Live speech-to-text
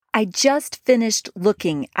I just finished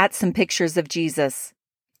looking at some pictures of Jesus.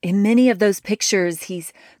 In many of those pictures,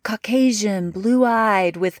 he's Caucasian,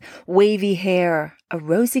 blue-eyed, with wavy hair, a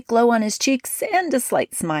rosy glow on his cheeks, and a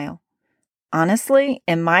slight smile. Honestly,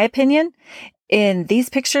 in my opinion, in these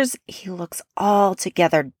pictures, he looks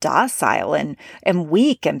altogether docile and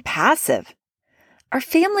weak and passive. Our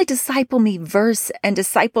Family Disciple Me verse and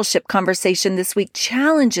discipleship conversation this week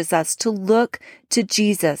challenges us to look to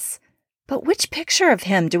Jesus. But which picture of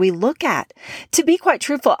him do we look at? To be quite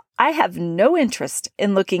truthful, I have no interest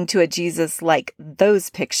in looking to a Jesus like those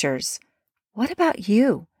pictures. What about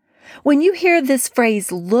you? When you hear this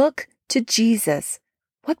phrase, look to Jesus,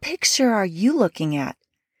 what picture are you looking at?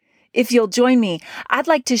 If you'll join me, I'd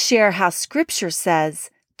like to share how Scripture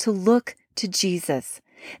says to look to Jesus.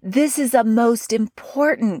 This is a most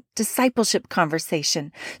important discipleship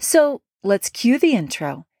conversation. So let's cue the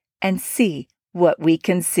intro and see what we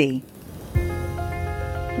can see.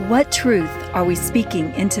 What truth are we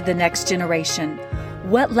speaking into the next generation?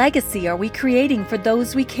 What legacy are we creating for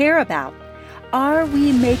those we care about? Are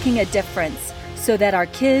we making a difference so that our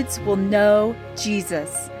kids will know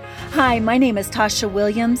Jesus? Hi, my name is Tasha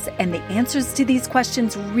Williams, and the answers to these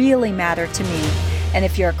questions really matter to me. And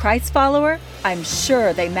if you're a Christ follower, I'm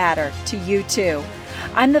sure they matter to you too.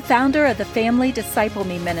 I'm the founder of the Family Disciple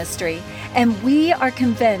Me Ministry, and we are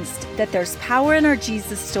convinced that there's power in our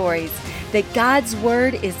Jesus stories, that God's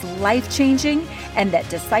Word is life-changing, and that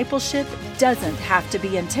discipleship doesn't have to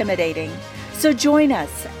be intimidating. So join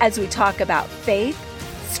us as we talk about faith,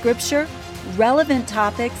 Scripture, relevant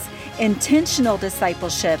topics, intentional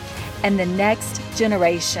discipleship, and the next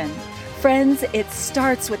generation. Friends, it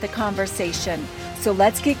starts with a conversation. So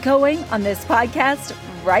let's get going on this podcast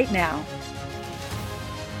right now.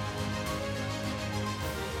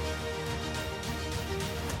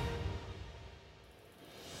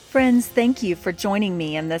 Friends, thank you for joining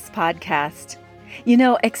me in this podcast. You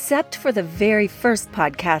know, except for the very first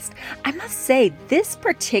podcast, I must say this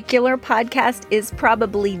particular podcast is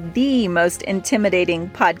probably the most intimidating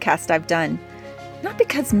podcast I've done. Not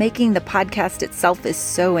because making the podcast itself is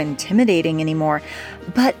so intimidating anymore,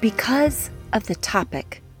 but because of the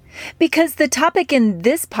topic. Because the topic in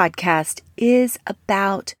this podcast is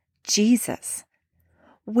about Jesus.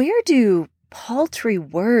 Where do paltry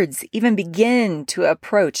words even begin to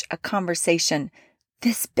approach a conversation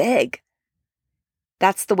this big?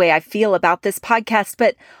 That's the way I feel about this podcast,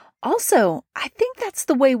 but also I think that's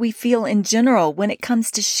the way we feel in general when it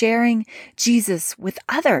comes to sharing Jesus with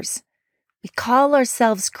others. We call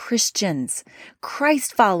ourselves Christians,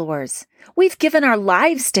 Christ followers. We've given our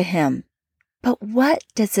lives to Him. But what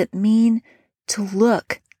does it mean to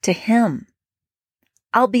look to Him?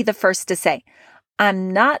 I'll be the first to say,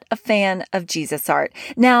 I'm not a fan of Jesus art.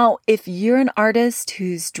 Now, if you're an artist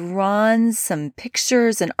who's drawn some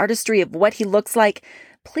pictures and artistry of what He looks like,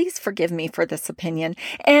 please forgive me for this opinion.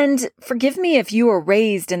 And forgive me if you were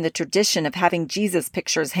raised in the tradition of having Jesus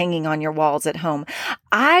pictures hanging on your walls at home.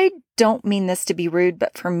 I don't mean this to be rude,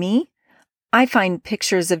 but for me, I find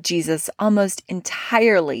pictures of Jesus almost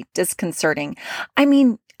entirely disconcerting. I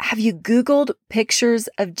mean, have you Googled pictures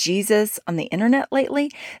of Jesus on the internet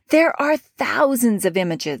lately? There are thousands of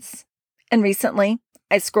images. And recently,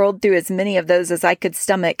 I scrolled through as many of those as I could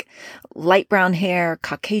stomach. Light brown hair,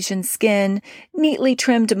 Caucasian skin, neatly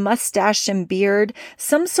trimmed mustache and beard,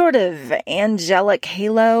 some sort of angelic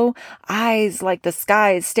halo, eyes like the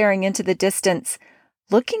skies staring into the distance.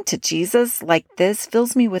 Looking to Jesus like this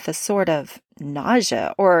fills me with a sort of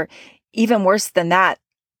nausea, or even worse than that,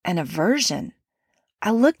 an aversion.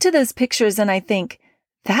 I look to those pictures and I think,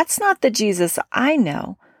 that's not the Jesus I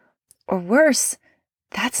know. Or worse,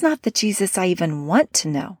 that's not the Jesus I even want to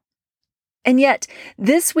know. And yet,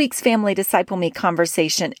 this week's Family Disciple Me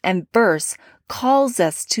conversation and verse calls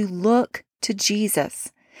us to look to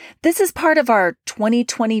Jesus. This is part of our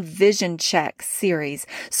 2020 Vision Check series,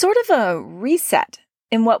 sort of a reset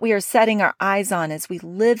in what we are setting our eyes on as we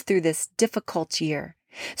live through this difficult year.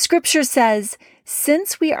 Scripture says,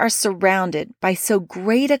 since we are surrounded by so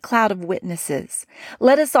great a cloud of witnesses,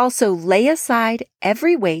 let us also lay aside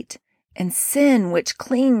every weight and sin which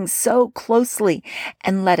clings so closely,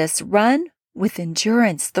 and let us run with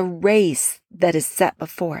endurance the race that is set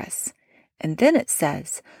before us. And then it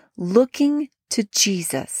says, looking to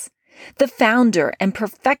Jesus, the founder and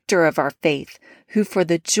perfecter of our faith, who for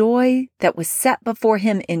the joy that was set before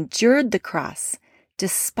him endured the cross,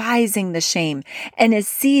 despising the shame, and is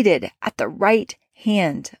seated at the right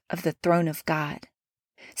hand of the throne of God.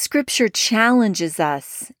 Scripture challenges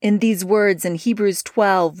us in these words in Hebrews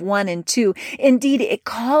 12:1 and 2. Indeed, it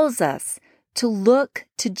calls us to look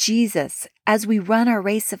to Jesus as we run our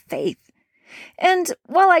race of faith. And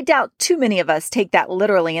while I doubt too many of us take that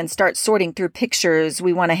literally and start sorting through pictures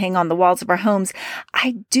we want to hang on the walls of our homes,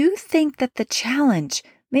 I do think that the challenge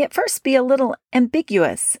may at first be a little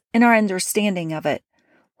ambiguous in our understanding of it.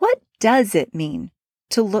 What does it mean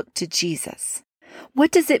to look to Jesus?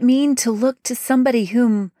 What does it mean to look to somebody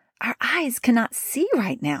whom our eyes cannot see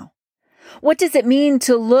right now? What does it mean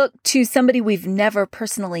to look to somebody we've never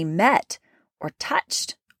personally met or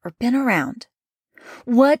touched or been around?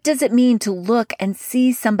 What does it mean to look and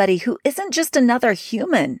see somebody who isn't just another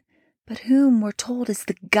human, but whom we're told is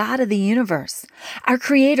the God of the universe, our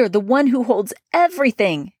Creator, the one who holds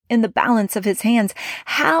everything in the balance of His hands?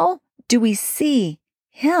 How do we see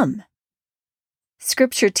Him?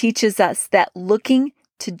 Scripture teaches us that looking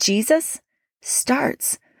to Jesus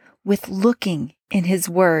starts with looking in His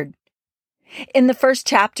Word. In the first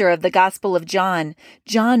chapter of the Gospel of John,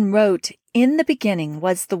 John wrote, "In the beginning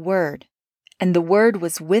was the Word, and the Word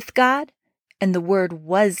was with God, and the Word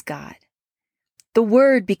was God. The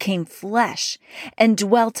Word became flesh and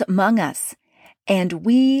dwelt among us, and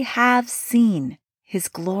we have seen His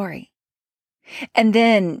glory." And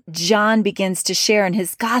then John begins to share in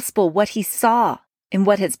his Gospel what he saw in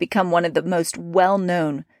what has become one of the most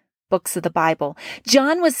well-known books of the Bible.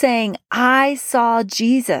 John was saying, "I saw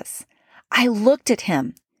Jesus. I looked at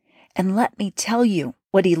Him, and let me tell you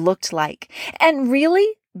what He looked like." And really,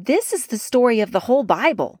 this is the story of the whole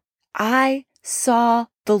Bible. I saw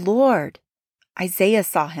the Lord. Isaiah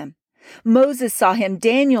saw Him. Moses saw Him.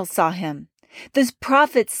 Daniel saw Him. The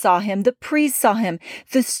prophets saw Him. The priests saw Him.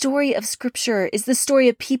 The story of Scripture is the story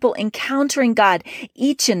of people encountering God,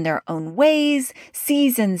 each in their own ways,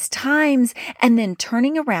 seasons, times, and then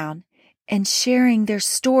turning around and sharing their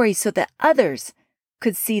story so that others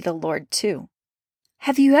could see the Lord too.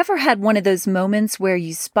 Have you ever had one of those moments where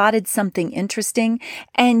you spotted something interesting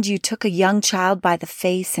and you took a young child by the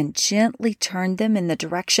face and gently turned them in the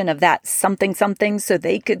direction of that something so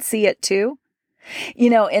they could see it too? You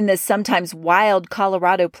know, in this sometimes wild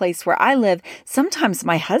Colorado place where I live, sometimes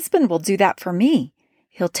my husband will do that for me.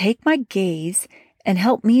 He'll take my gaze and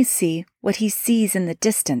help me see what he sees in the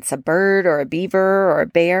distance, a bird or a beaver or a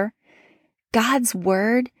bear. God's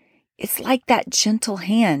Word is like that gentle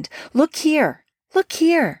hand. Look here. Look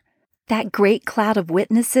here. That great cloud of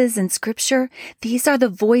witnesses in Scripture, these are the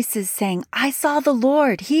voices saying, "I saw the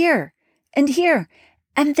Lord here and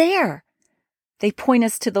there." They point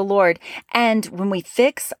us to the Lord. And when we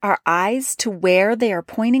fix our eyes to where they are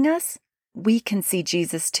pointing us, we can see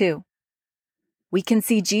Jesus too. We can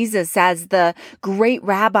see Jesus as the great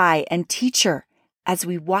rabbi and teacher as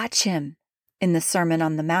we watch Him in the Sermon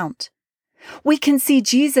on the Mount. We can see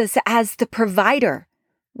Jesus as the provider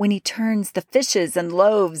when He turns the fishes and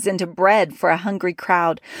loaves into bread for a hungry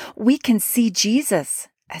crowd. We can see Jesus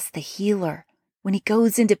as the healer when He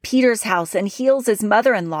goes into Peter's house and heals his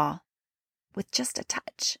mother-in-law with just a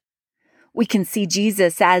touch. We can see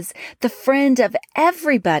Jesus as the friend of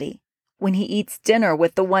everybody when He eats dinner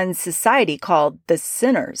with the ones society called the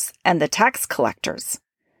sinners and the tax collectors.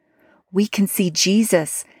 We can see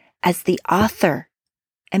Jesus as the author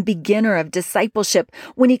and beginner of discipleship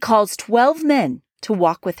when He calls 12 men to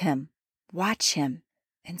walk with Him, watch Him,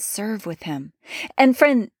 and serve with Him. And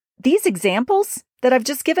friend, these examples that I've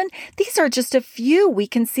just given, these are just a few we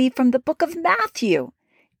can see from the book of Matthew.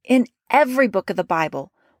 In every book of the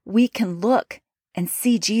Bible, we can look and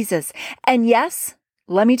see Jesus. And yes,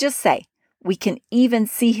 let me just say, we can even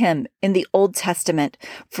see Him in the Old Testament,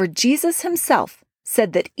 for Jesus Himself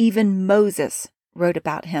said that even Moses wrote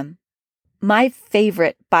about Him. My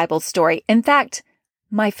favorite Bible story, in fact,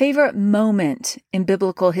 my favorite moment in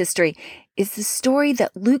biblical history, is the story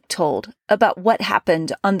that Luke told about what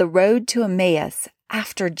happened on the road to Emmaus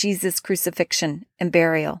after Jesus' crucifixion and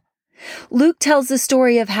burial. Luke tells the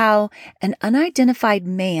story of how an unidentified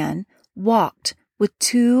man walked with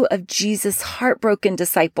two of Jesus' heartbroken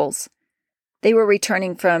disciples. They were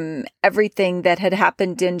returning from everything that had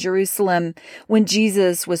happened in Jerusalem when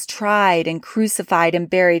Jesus was tried and crucified and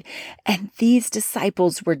buried, and these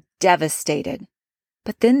disciples were devastated.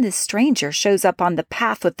 But then this stranger shows up on the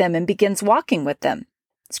path with them and begins walking with them.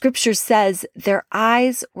 Scripture says their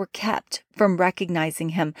eyes were kept from recognizing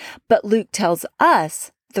Him, but Luke tells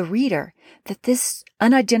us, the reader, that this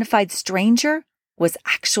unidentified stranger was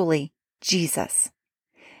actually Jesus.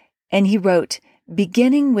 And he wrote,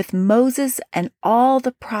 "Beginning with Moses and all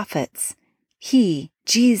the prophets, He,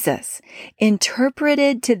 Jesus,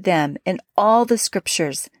 interpreted to them in all the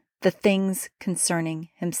Scriptures the things concerning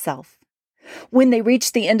Himself." When they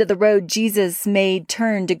reached the end of the road, Jesus made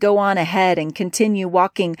turn to go on ahead and continue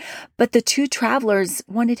walking, but the two travelers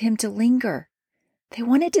wanted Him to linger. They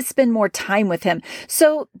wanted to spend more time with him,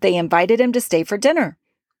 so they invited him to stay for dinner.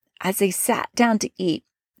 As they sat down to eat,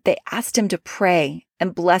 they asked him to pray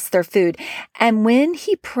and bless their food. And when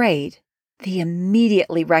he prayed, they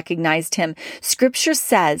immediately recognized him. Scripture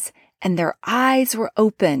says, and their eyes were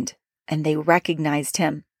opened, and they recognized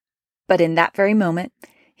him. But in that very moment,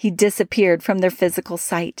 he disappeared from their physical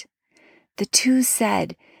sight. The two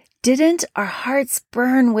said, "Didn't our hearts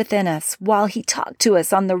burn within us while he talked to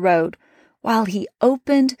us on the road, while he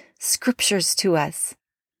opened scriptures to us?"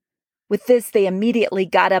 With this, they immediately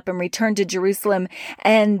got up and returned to Jerusalem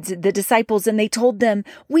and the disciples, and they told them,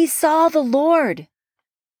 "We saw the Lord."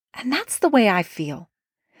 And that's the way I feel.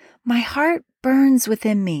 My heart burns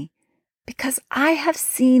within me because I have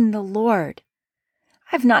seen the Lord.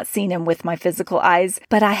 I've not seen him with my physical eyes,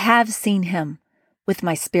 but I have seen him with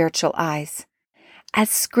my spiritual eyes. As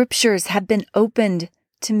scriptures have been opened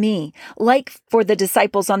to me, like for the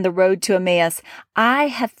disciples on the road to Emmaus, I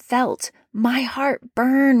have felt my heart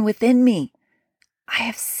burn within me. I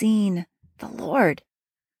have seen the Lord.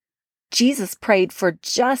 Jesus prayed for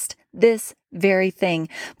just this very thing.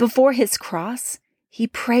 Before his cross, he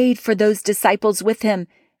prayed for those disciples with him,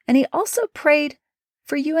 and he also prayed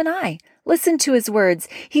for you and I. Listen to his words.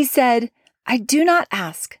 He said, "I do not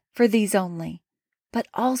ask for these only, but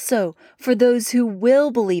also for those who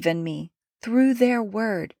will believe in me through their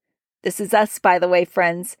word." This is us, by the way,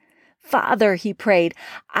 friends. "Father," he prayed,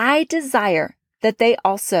 "I desire that they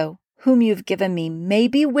also, whom you've given me, may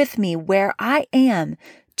be with me where I am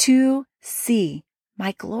to see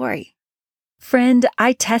my glory." Friend,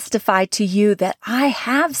 I testify to you that I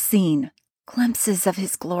have seen glimpses of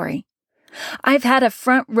his glory. I've had a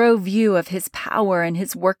front row view of his power and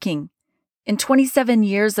his working. In 27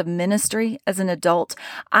 years of ministry as an adult,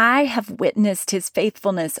 I have witnessed his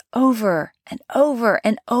faithfulness over and over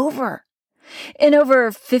and over. In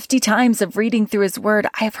over 50 times of reading through his word,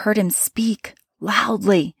 I have heard him speak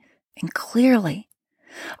loudly and clearly.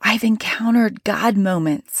 I've encountered God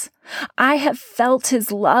moments. I have felt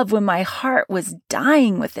his love when my heart was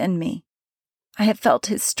dying within me. I have felt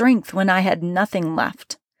his strength when I had nothing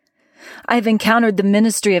left. I've encountered the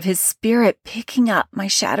ministry of his Spirit picking up my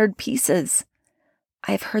shattered pieces.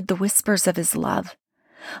 I have heard the whispers of his love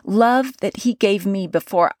that he gave me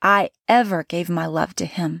before I ever gave my love to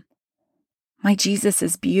him. My Jesus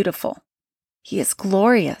is beautiful. He is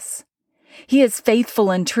glorious. He is faithful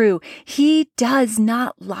and true. He does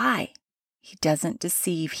not lie. He doesn't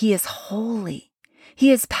deceive. He is holy.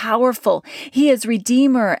 He is powerful. He is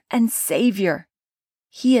Redeemer and Savior.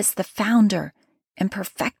 He is the founder and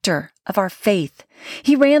perfecter of our faith.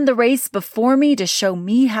 He ran the race before me to show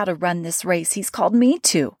me how to run this race he's called me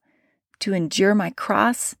to endure my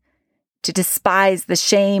cross, to despise the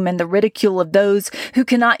shame and the ridicule of those who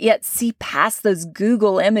cannot yet see past those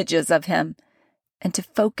Google images of him, and to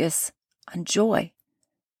focus on joy,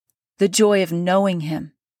 the joy of knowing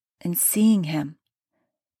him and seeing him.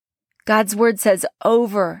 God's word says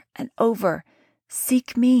over and over,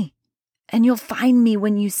 "Seek me, and you'll find me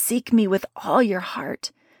when you seek me with all your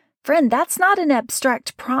heart." Friend, that's not an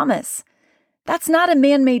abstract promise. That's not a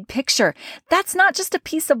man-made picture. That's not just a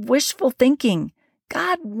piece of wishful thinking.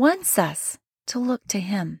 God wants us to look to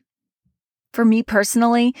him. For me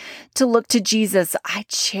personally, to look to Jesus, I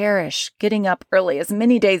cherish getting up early as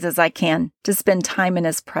many days as I can to spend time in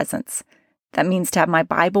his presence. That means to have my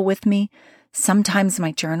Bible with me, sometimes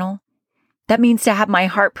my journal. That means to have my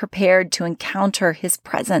heart prepared to encounter his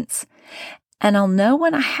presence. And I'll know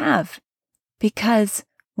when I have, because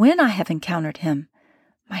when I have encountered him,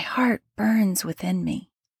 my heart burns within me.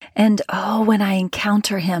 And when I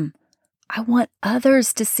encounter him, I want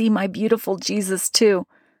others to see my beautiful Jesus too.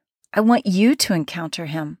 I want you to encounter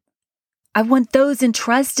him. I want those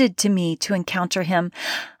entrusted to me to encounter him.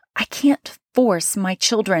 I can't force my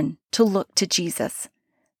children to look to Jesus,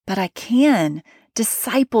 but I can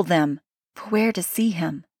disciple them for where to see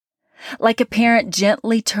him. Like a parent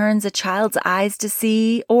gently turns a child's eyes to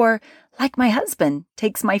see, or like my husband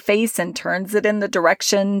takes my face and turns it in the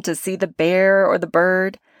direction to see the bear or the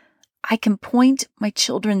bird, I can point my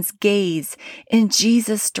children's gaze in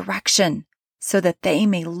Jesus' direction so that they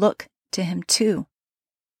may look to him too.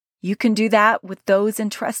 You can do that with those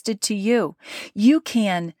entrusted to you. You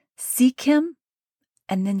can seek him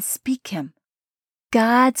and then speak him.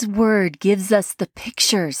 God's word gives us the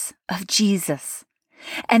pictures of Jesus.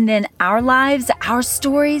 And then our lives, our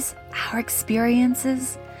stories, our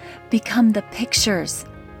experiences become the pictures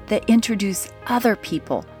that introduce other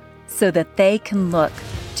people so that they can look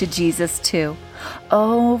to Jesus too.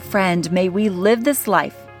 Oh, friend, may we live this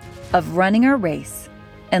life of running our race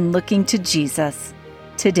and looking to Jesus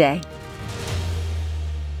today.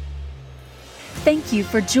 Thank you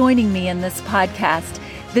for joining me in this podcast.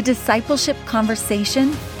 The discipleship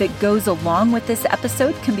conversation that goes along with this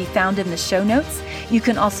episode can be found in the show notes. You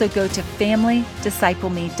can also go to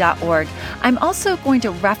familydiscipleme.org. I'm also going to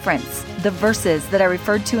reference the verses that I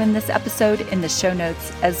referred to in this episode in the show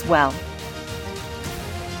notes as well.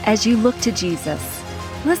 As you look to Jesus,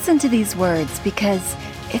 listen to these words because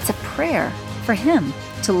it's a prayer for Him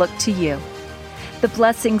to look to you. The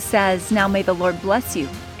blessing says, "Now may the Lord bless you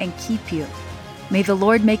and keep you. May the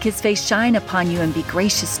Lord make His face shine upon you and be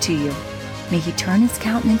gracious to you. May He turn His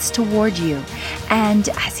countenance toward you, and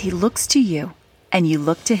as He looks to you and you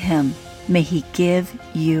look to Him, may He give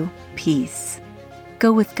you peace."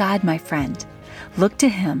 Go with God, my friend. Look to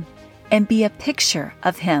Him and be a picture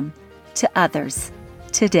of Him to others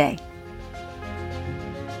today.